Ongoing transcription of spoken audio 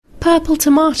Purple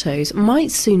tomatoes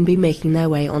might soon be making their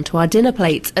way onto our dinner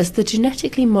plates, as the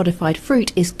genetically modified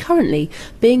fruit is currently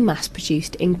being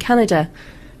mass-produced in Canada.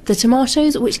 The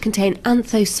tomatoes, which contain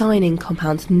anthocyanin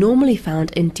compounds normally found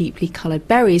in deeply coloured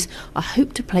berries, are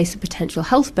hoped to place the potential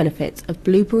health benefits of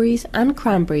blueberries and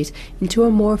cranberries into a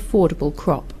more affordable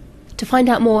crop. To find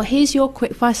out more, here's your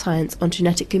Quickfire Science on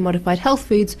genetically modified health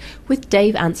foods with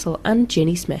Dave Ansell and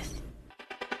Ginny Smith.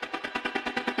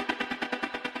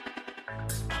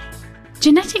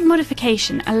 Genetic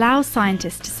modification allows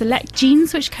scientists to select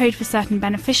genes which code for certain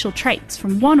beneficial traits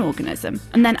from one organism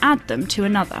and then add them to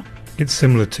another. It's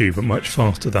similar to, but much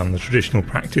faster than, the traditional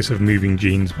practice of moving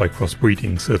genes by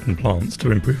crossbreeding certain plants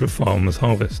to improve a farmer's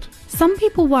harvest. Some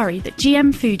people worry that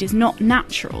GM food is not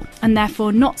natural and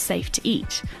therefore not safe to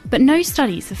eat, but no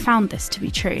studies have found this to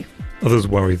be true. Others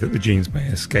worry that the genes may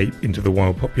escape into the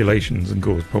wild populations and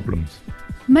cause problems.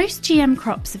 Most GM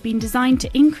crops have been designed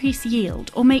to increase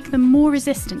yield or make them more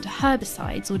resistant to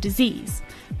herbicides or disease,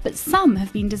 but some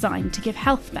have been designed to give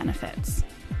health benefits.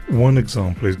 One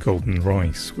example is golden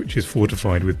rice, which is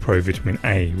fortified with provitamin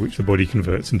A, which the body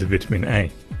converts into vitamin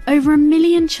A. Over 1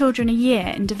 million children a year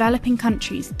in developing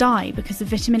countries die because of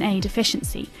vitamin A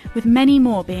deficiency, with many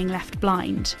more being left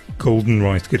blind. Golden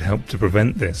rice could help to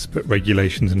prevent this, but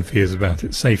regulations and fears about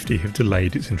its safety have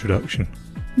delayed its introduction.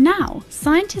 Now,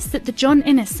 scientists at the John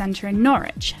Innes Centre in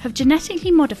Norwich have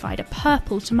genetically modified a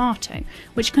purple tomato,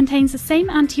 which contains the same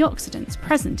antioxidants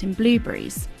present in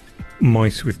blueberries.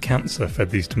 Mice with cancer fed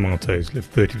these tomatoes live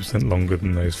 30% longer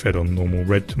than those fed on normal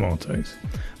red tomatoes.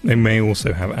 They may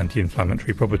also have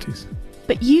anti-inflammatory properties.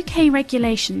 But UK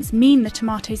regulations mean the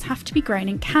tomatoes have to be grown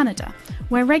in Canada,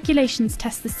 where regulations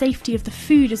test the safety of the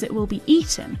food as it will be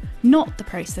eaten, not the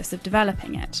process of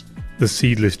developing it. The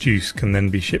seedless juice can then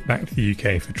be shipped back to the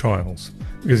UK for trials.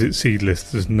 Because it's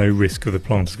seedless, there's no risk of the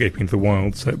plant escaping into the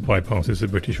wild, so it bypasses the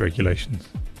British regulations.